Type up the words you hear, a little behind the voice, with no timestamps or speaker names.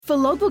For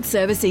logbook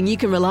servicing you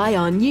can rely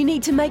on, you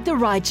need to make the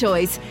right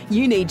choice.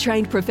 You need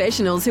trained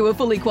professionals who are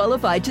fully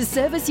qualified to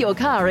service your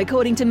car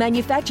according to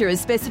manufacturer's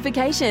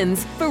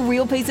specifications. For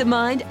real peace of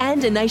mind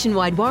and a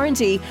nationwide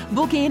warranty,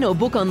 book in or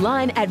book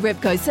online at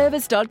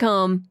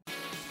repcoservice.com.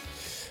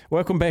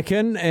 Welcome back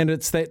in, and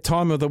it's that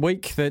time of the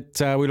week that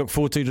we look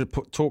forward to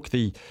talk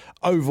the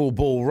Oval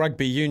Ball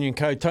Rugby Union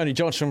code. Tony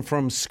Johnson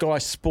from Sky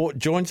Sport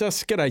joins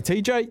us. G'day,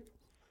 TJ.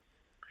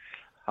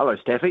 Hello,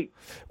 Staffy.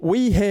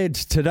 We had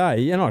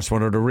today, and I just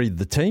wanted to read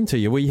the team to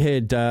you, we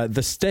had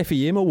the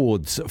Staffy M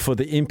Awards for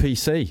the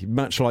NPC,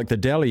 much like the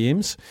Dally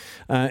M's,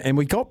 and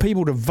we got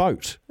people to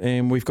vote,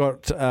 and we've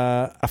got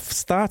a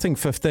starting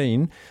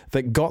 15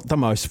 that got the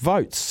most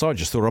votes. So I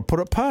just thought I'd put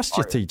it past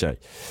you, TJ.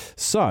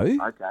 So,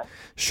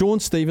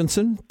 Sean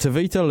Stevenson,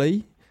 Tavita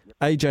Lee,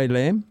 AJ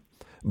Lamb,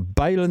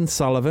 Bailyn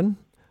Sullivan,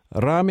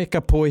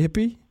 Rameka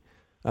Poihipi,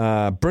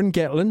 Bryn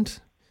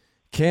Gatland,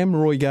 Cam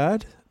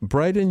Roigard,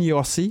 Braden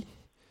Yossi,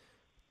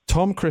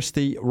 Tom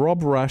Christie,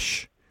 Rob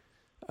Rush,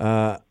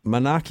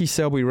 Manaki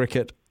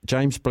Selby-Rickett,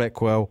 James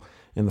Blackwell,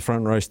 in the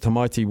front rows,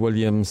 Tamaiti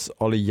Williams,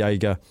 Ollie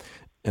Jaeger,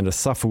 and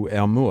Asafu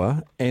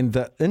Aumua. And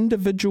the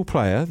individual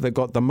player that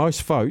got the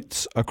most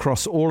votes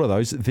across all of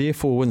those,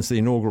 therefore wins the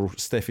inaugural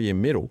Staffy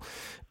M medal,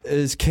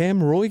 is Cam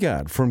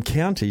Roigard from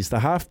Counties,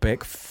 the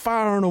halfback,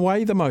 far and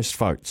away the most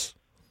votes.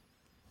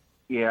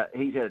 Yeah,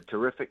 he's had a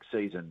terrific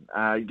season.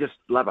 You just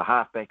love a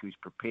halfback who's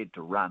prepared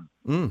to run.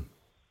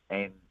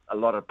 And a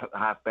lot of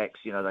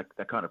halfbacks, you know,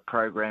 they're kind of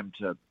programmed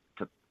to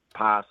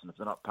pass, and if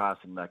they're not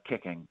passing, they're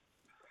kicking.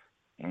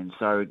 And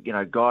so, you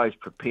know, guys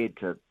prepared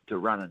to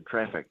run in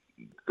traffic,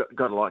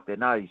 got to like that.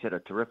 No, he's had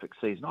a terrific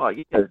season. Oh,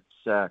 yeah,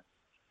 it's,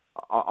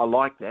 I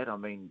like that. I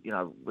mean, you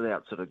know,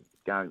 without sort of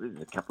going, there's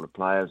a couple of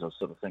players I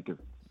sort of think of,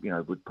 you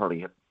know, would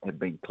probably have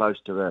been close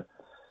to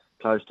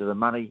the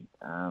money,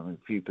 a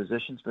few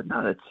positions, but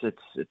no,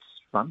 it's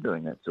fun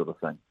doing that sort of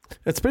thing.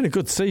 It's been a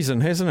good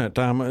season, hasn't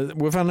it?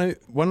 We've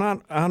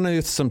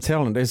unearthed some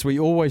talent, as we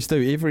always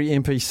do. Every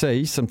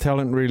NPC, some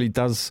talent really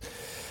does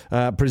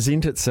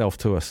present itself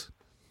to us.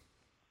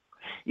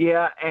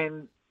 Yeah,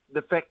 and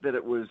the fact that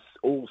it was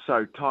all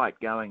so tight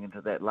going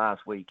into that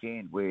last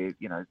weekend where,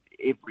 you know,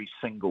 every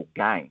single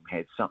game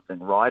had something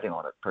riding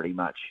on it pretty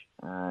much.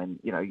 And,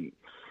 you know, you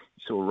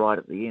saw right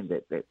at the end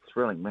that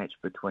thrilling match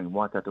between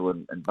Waikato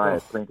and Bay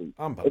of Plenty.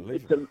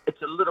 Unbelievable.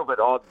 It's a little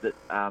bit odd that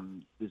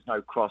there's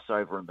no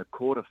crossover in the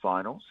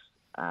quarterfinals,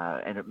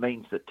 and it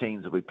means that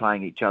teams will be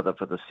playing each other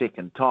for the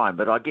second time.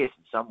 But I guess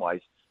in some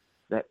ways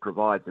that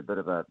provides a bit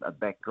of a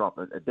backdrop,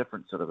 a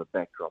different sort of a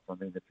backdrop. I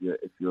mean, if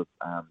you're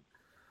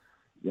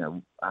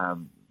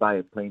Bay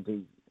of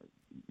Plenty,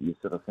 you're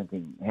sort of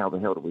thinking, how the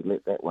hell do we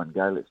let that one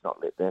go? Let's not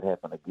let that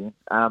happen again.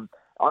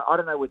 I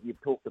don't know whether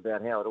you've talked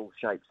about how it all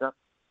shapes up,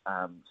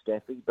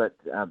 Staffy, but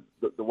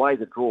the way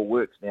the draw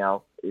works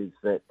now is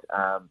that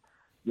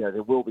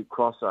there will be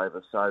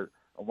crossover. So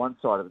on one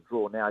side of the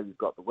draw now you've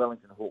got the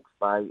Wellington Hawke's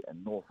Bay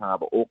and North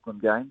Harbour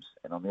Auckland games,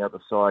 and on the other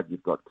side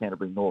you've got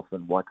Canterbury North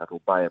and Waikato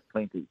Bay of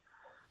Plenty.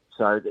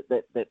 So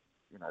that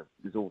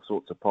there's all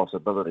sorts of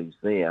possibilities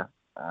there.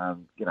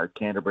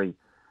 Canterbury,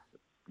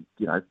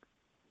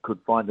 could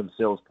find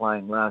themselves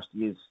playing last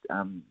year's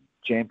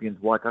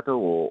champions Waikato,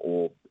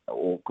 or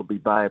could be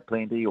Bay of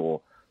Plenty,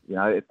 or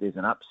if there's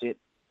an upset.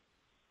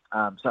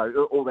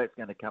 So all that's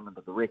going to come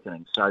into the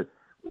reckoning. So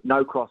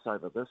no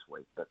crossover this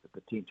week, but the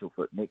potential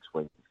for it next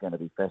week is going to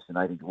be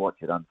fascinating to watch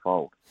it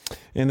unfold.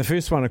 And the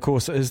first one, of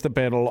course, is the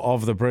Battle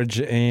of the Bridge.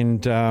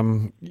 And,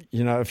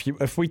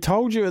 if we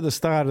told you at the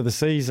start of the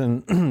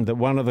season that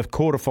one of the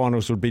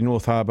quarterfinals would be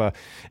North Harbour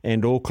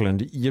and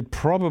Auckland, you'd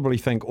probably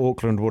think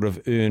Auckland would have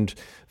earned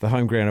the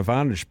home ground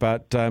advantage.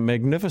 But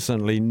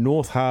magnificently,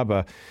 North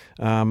Harbour,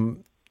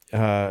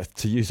 to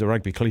use a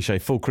rugby cliche,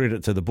 full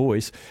credit to the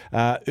boys,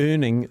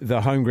 earning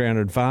the home ground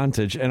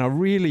advantage. And I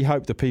really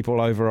hope the people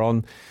over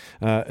on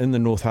in the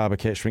North Harbour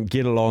catchment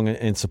get along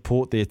and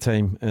support their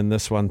team in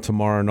this one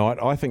tomorrow night.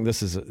 I think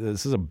this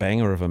is a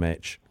banger of a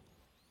match.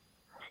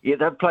 Yeah,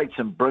 they've played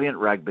some brilliant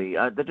rugby.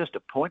 They're just a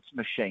points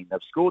machine. They've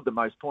scored the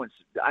most points,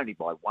 only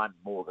by one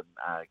more than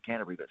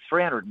Canterbury, but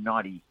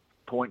 390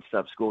 points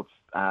they've scored.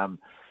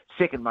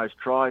 Second most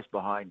tries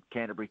behind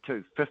Canterbury,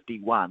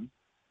 251.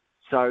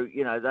 So,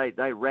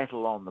 they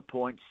rattle on the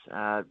points.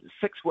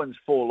 6 wins,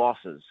 4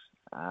 losses,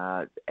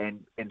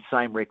 and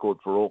same record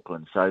for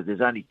Auckland. So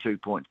there's only 2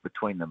 points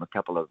between them, a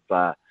couple of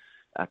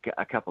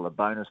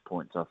bonus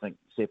points, I think,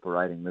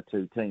 separating the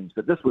two teams.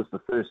 But this was the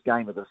first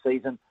game of the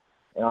season,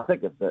 and I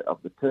think of the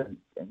two,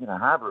 and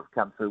Harbour have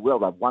come through well.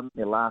 They've won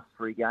their last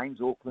 3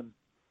 games. Auckland,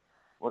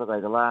 what are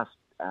they? The last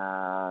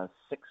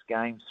 6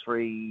 games,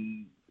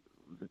 2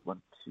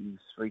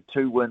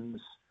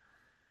 wins,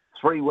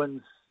 3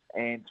 wins,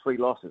 and 3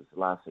 losses the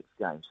last 6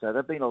 games. So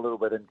they've been a little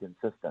bit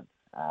inconsistent,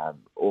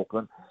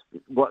 Auckland.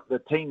 What the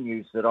team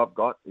news that I've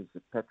got is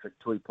that Patrick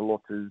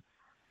Tuipulotu,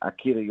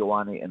 Akira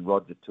Ioane and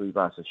Roger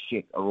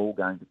Tuivasa-Sheck are all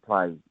going to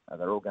play.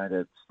 They're all going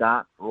to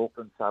start for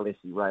Auckland.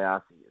 Salesi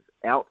Rayasi is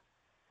out.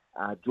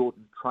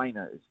 Jordan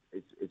Trainer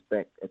is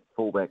back at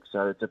fullback.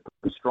 So it's a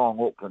pretty strong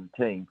Auckland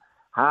team.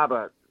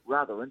 Harbour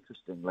rather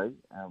interestingly,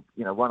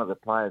 one of the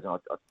players, I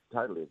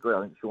totally agree,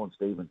 I think Sean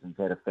Stevenson's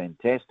had a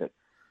fantastic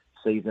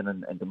season,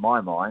 and to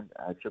my mind,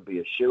 should be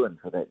a shoo-in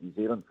for that New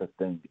Zealand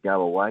 15 to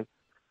go away.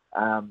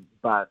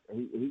 But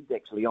he's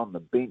actually on the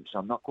bench.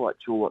 I'm not quite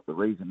sure what the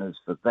reason is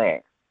for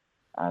that.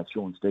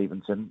 Sean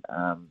Stevenson,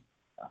 I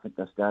think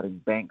they're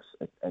starting Banks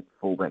at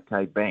fullback,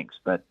 Cade Banks,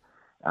 but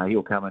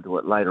he'll come into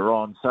it later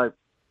on. So,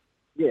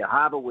 yeah,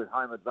 Harbour with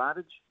home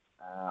advantage.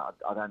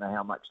 I don't know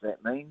how much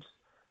that means.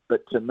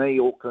 But to me,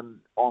 Auckland,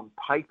 on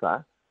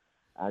paper,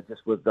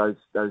 just with those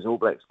All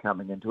Blacks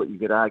coming into it, you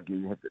could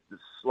argue have the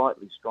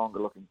slightly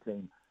stronger-looking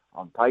team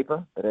on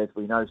paper. But as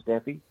we know,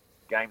 Staffy,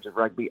 games of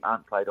rugby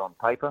aren't played on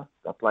paper.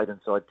 They're played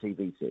inside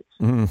TV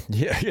sets.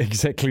 Yeah,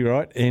 exactly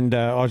right. And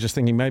I was just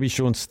thinking maybe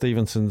Sean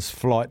Stevenson's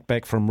flight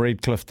back from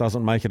Redcliffe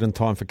doesn't make it in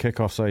time for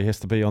kickoff, so he has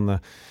to be on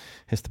the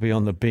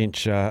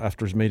bench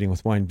after his meeting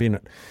with Wayne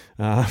Bennett.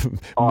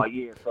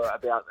 For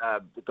about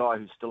the guy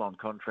who's still on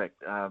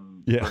contract for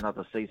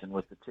another season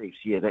with the Chiefs.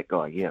 Yeah, that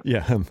guy, yeah.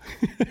 Yeah, him.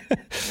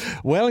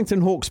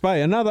 Wellington Hawke's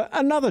Bay,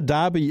 another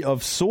derby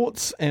of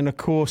sorts. And, of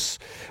course,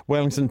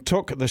 Wellington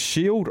took the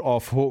shield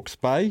off Hawke's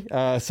Bay.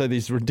 So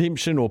there's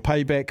redemption or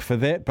payback for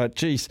that. But,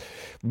 geez,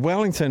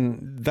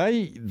 Wellington,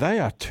 they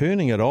are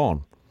turning it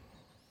on.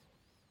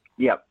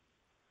 Yep.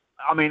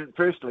 I mean,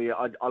 firstly,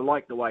 I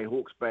like the way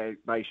Hawke's Bay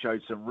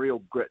showed some real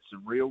grit,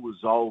 some real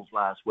resolve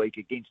last week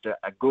against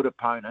a good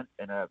opponent.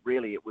 And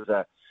it was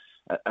a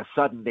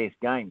sudden death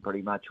game,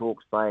 pretty much,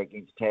 Hawke's Bay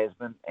against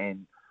Tasman.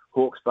 And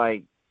Hawke's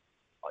Bay,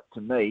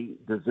 to me,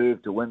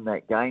 deserved to win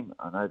that game.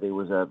 I know there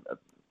was a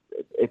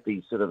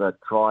iffy sort of a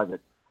try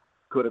that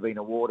could have been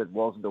awarded,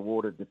 wasn't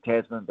awarded to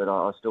Tasman, but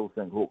I still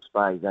think Hawke's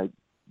Bay, they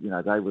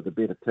were the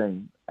better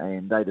team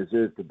and they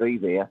deserved to be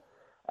there.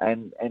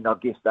 And I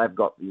guess they've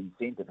got the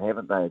incentive,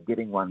 haven't they, of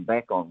getting one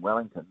back on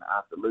Wellington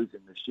after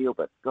losing the shield.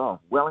 But, God,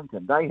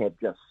 Wellington, they have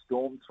just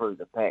stormed through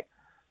the pack.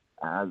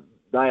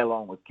 They,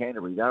 along with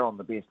Canterbury, they're on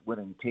the best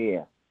winning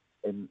tier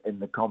in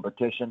the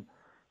competition.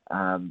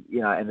 And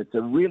it's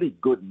a really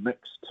good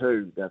mix,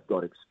 too. They've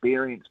got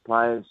experienced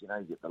players. You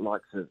get the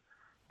likes of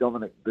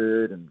Dominic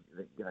Bird and,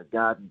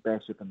 Garden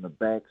Bashop in the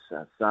backs,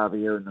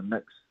 Savia in the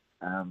mix,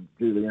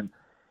 Julian.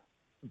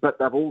 But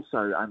they've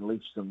also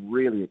unleashed some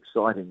really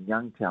exciting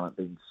young talent.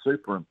 Been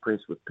super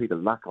impressed with Peter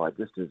Luckeye,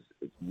 just his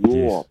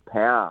raw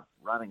power,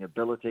 running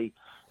ability.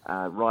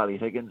 Riley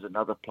Higgins,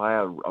 another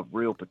player of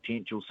real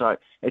potential. So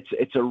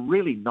it's a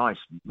really nice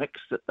mix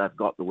that they've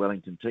got, the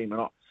Wellington team.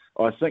 And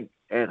I think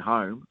at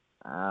home,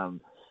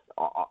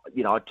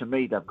 to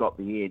me, they've got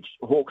the edge.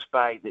 Hawke's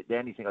Bay, the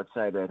only thing I'd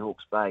say about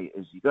Hawke's Bay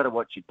is you've got to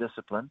watch your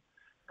discipline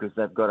because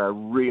they've got a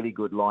really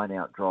good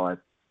line-out drive.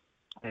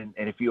 And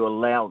if you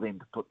allow them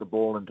to put the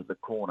ball into the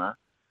corner,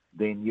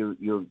 then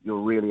you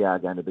really are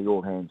going to be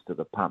all hands to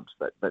the pumps.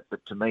 But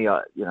to me,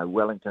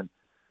 Wellington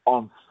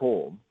on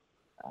form,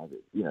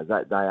 they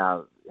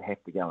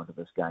have to go into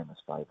this game as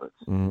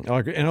favourites. I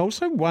agree. And I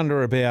also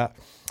wonder about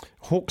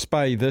Hawke's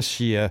Bay this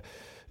year.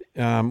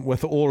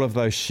 With all of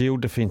those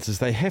shield defences,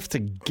 they have to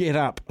get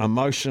up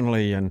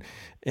emotionally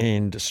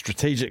and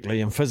strategically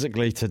and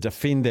physically to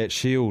defend that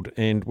shield.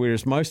 And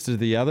whereas most of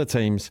the other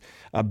teams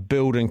are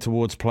building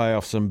towards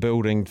playoffs and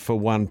building for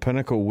one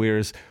pinnacle,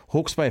 whereas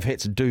Hawke's Bay have had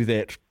to do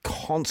that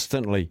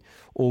constantly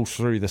all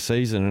through the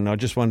season. And I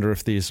just wonder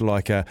if there's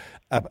like a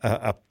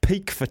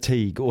peak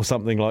fatigue or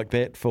something like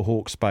that for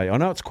Hawke's Bay. I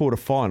know it's quarter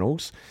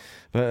finals.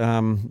 But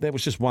that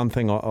was just one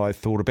thing I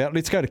thought about.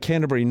 Let's go to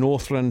Canterbury,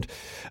 Northland.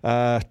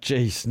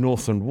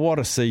 Northland, what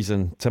a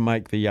season to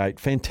make the 8.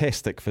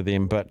 Fantastic for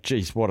them, but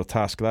what a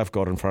task they've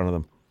got in front of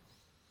them.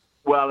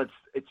 Well,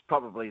 it's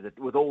probably,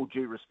 with all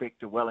due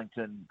respect to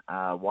Wellington,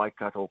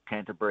 Waikato,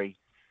 Canterbury,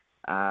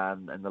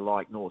 and the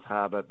like, North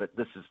Harbour, but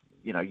this is,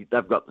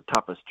 they've got the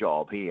toughest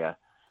job here.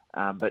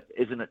 But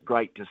isn't it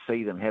great to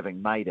see them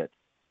having made it?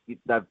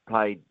 They've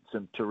played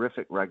some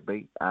terrific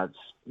rugby.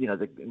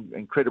 The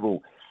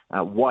incredible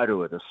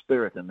Wairua, the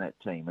spirit in that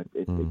team.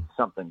 It's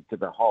something to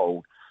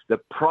behold. The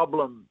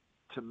problem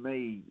to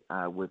me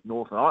with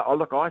Northland,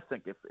 I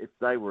think if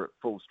they were at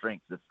full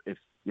strength, if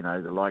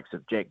the likes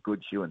of Jack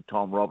Goodshoe and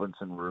Tom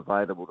Robinson were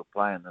available to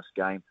play in this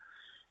game,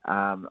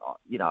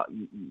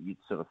 you'd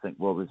sort of think,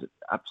 well, there's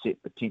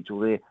upset potential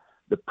there.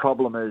 The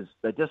problem is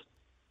they just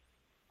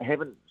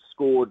haven't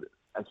scored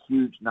a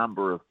huge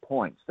number of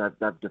points. They've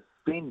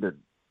defended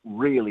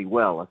really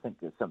well. I think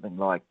there's something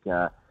like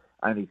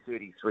only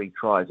 33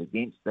 tries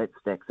against. That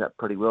stacks up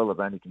pretty well. They've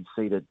only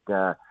conceded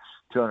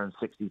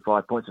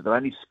 265 points. So they've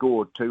only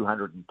scored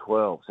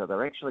 212. So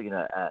they're actually in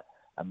a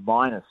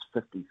minus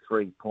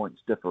 53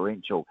 points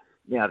differential.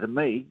 Now, to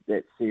me,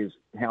 that says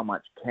how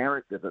much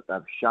character that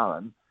they've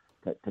shown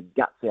to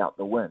guts out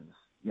the wins,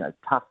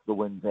 tough the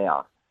wins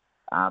out.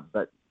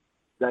 But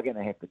they're going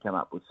to have to come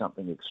up with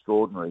something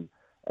extraordinary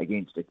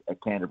against a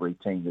Canterbury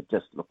team that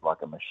just look like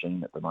a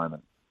machine at the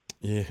moment.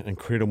 Yeah,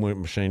 incredible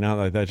machine,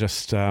 aren't they? They're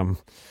just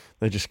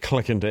they just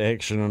click into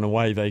action and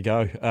away they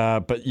go.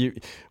 But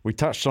we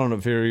touched on it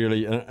very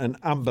early. An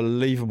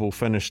unbelievable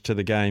finish to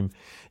the game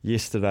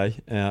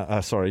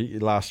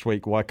last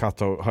week,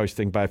 Waikato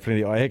hosting Bay of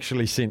Plenty. I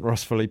actually sent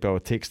Ross Filippo a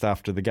text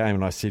after the game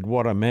and I said,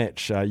 what a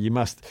match. You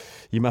must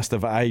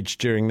have aged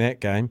during that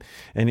game.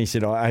 And he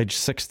said, I aged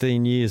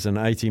 16 years and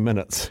 80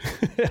 minutes.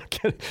 I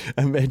can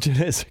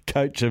imagine as a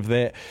coach of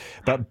that.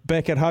 But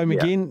back at home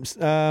again,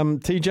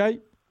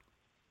 TJ?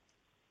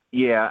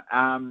 Yeah.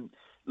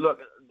 Look,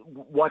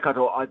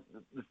 Waikato,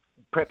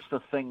 perhaps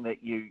the thing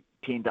that you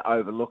tend to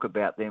overlook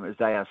about them is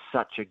they are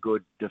such a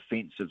good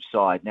defensive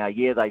side. Now,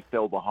 they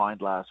fell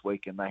behind last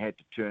week and they had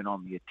to turn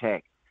on the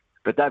attack,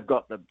 but they've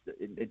got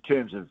in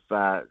terms of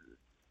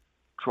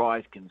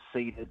tries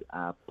conceded,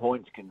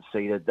 points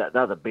conceded,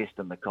 they're the best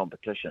in the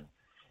competition,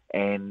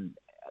 and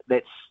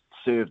that's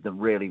served them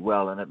really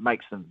well, and it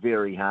makes them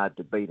very hard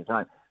to beat at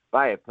home.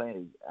 Bay of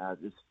Plenty,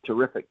 there's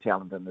terrific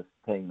talent in this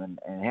team, and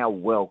how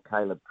well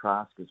Caleb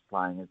Trask is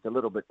playing. It's a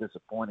little bit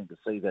disappointing to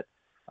see that.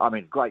 I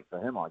mean, great for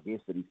him, I guess,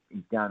 that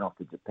he's going off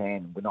to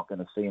Japan. We're not going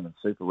to see him in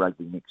Super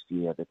Rugby next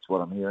year. That's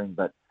what I'm hearing.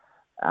 But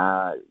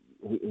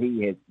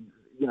he has,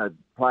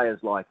 players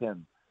like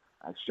him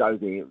show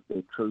their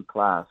true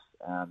class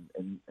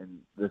in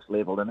this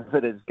level. And if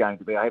it is going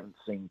to be, I haven't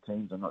seen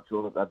teams, I'm not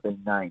sure that they've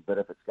been named, but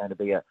if it's going to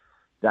be a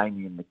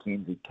Damien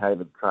McKenzie,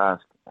 Caleb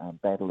Trask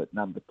battle at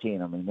number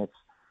 10, I mean,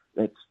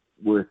 that's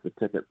worth the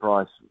ticket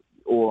price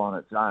all on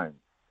its own.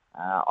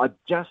 I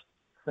just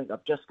think,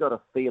 I've just got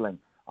a feeling,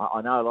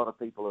 I know a lot of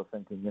people are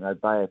thinking,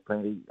 Bay of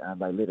Plenty,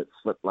 they let it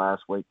slip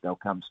last week, they'll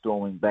come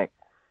storming back.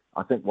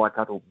 I think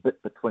Waikato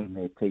bit between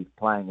their teeth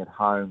playing at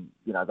home.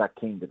 They're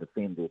keen to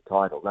defend their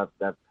title.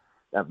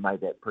 They've made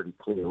that pretty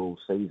clear all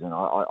season.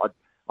 I'd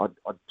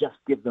just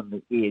give them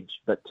the edge,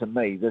 but to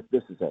me,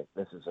 this is a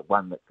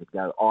one that could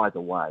go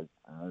either way,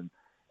 and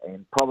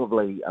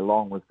probably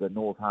along with the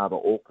North Harbour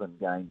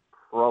Auckland game,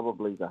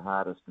 probably the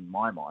hardest in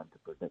my mind to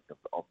predict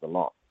of the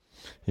lot.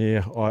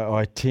 Yeah,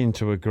 I tend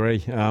to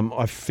agree.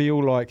 I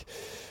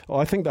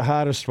think the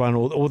hardest one,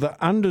 or the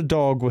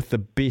underdog with the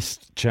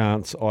best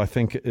chance, I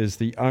think is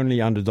the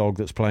only underdog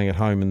that's playing at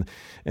home,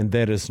 and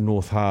that is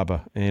North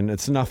Harbour. And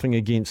it's nothing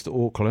against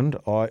Auckland.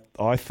 I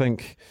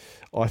think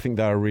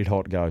they're a red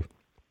hot go.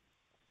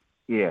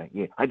 Yeah.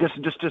 I just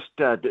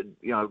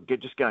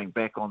going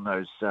back on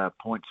those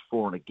points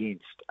for and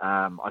against.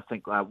 I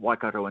think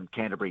Waikato and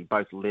Canterbury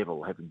both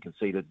level, having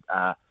conceded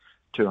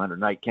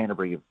 208.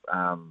 Canterbury,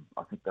 I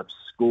think they've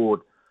scored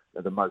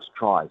the most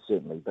tries,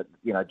 certainly. But,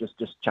 just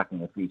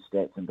chucking a few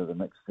stats into the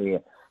mix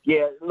there.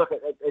 Yeah, look,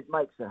 it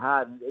makes it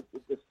hard. And it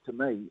just, to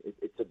me,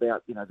 it's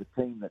about, the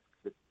team that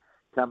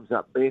comes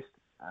up best.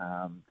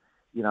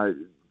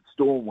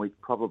 Storm Week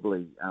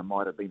probably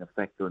might have been a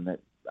factor in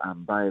that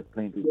Bay of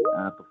Plenty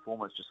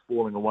performance just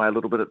falling away a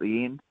little bit at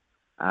the end.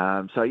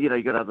 So,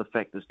 you've got other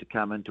factors to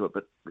come into it.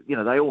 But,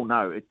 they all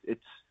know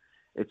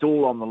it's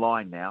all on the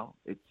line now.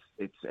 It's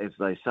as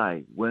they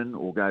say, win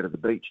or go to the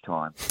beach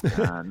time.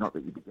 Not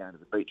that you'd be going to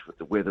the beach with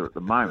the weather at the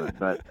moment,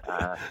 but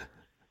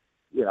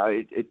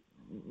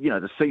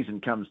the season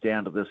comes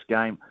down to this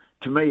game.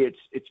 To me,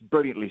 it's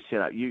brilliantly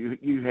set up.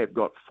 You have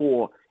got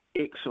 4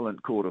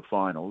 excellent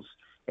quarterfinals,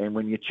 and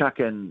when you chuck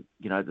in,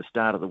 the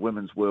start of the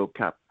Women's World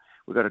Cup,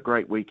 we've got a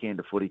great weekend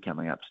of footy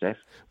coming up, Staff.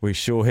 We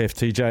sure have,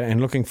 TJ,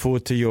 and looking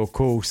forward to your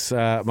calls,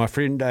 my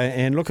friend,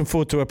 and looking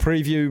forward to a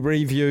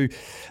review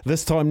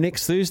this time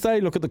next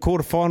Thursday. Look at the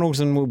quarterfinals,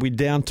 and we'll be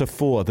down to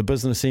 4. The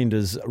business end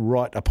is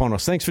right upon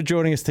us. Thanks for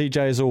joining us, TJ,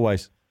 as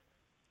always.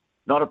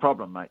 Not a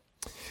problem, mate.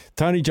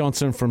 Tony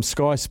Johnson from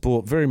Sky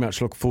Sport. Very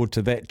much look forward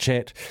to that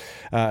chat.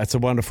 It's a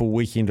wonderful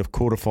weekend of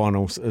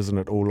quarterfinals, isn't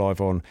it? All live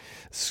on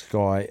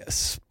Sky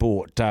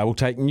Sport. We'll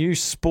take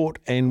news, sport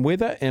and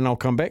weather, and I'll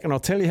come back and I'll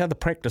tell you how the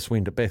practice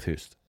went at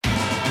Bathurst.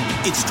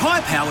 It's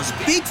Tyre Power's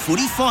Big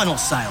Footy Final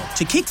Sale.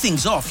 To kick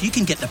things off, you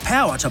can get the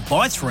power to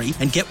buy 3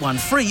 and get 1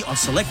 free on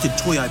selected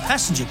Toyo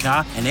passenger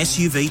car and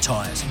SUV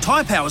tyres.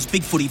 Tyre Power's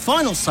Big Footy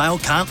Final Sale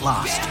can't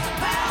last.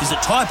 Visit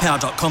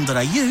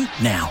tyrepower.com.au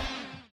now.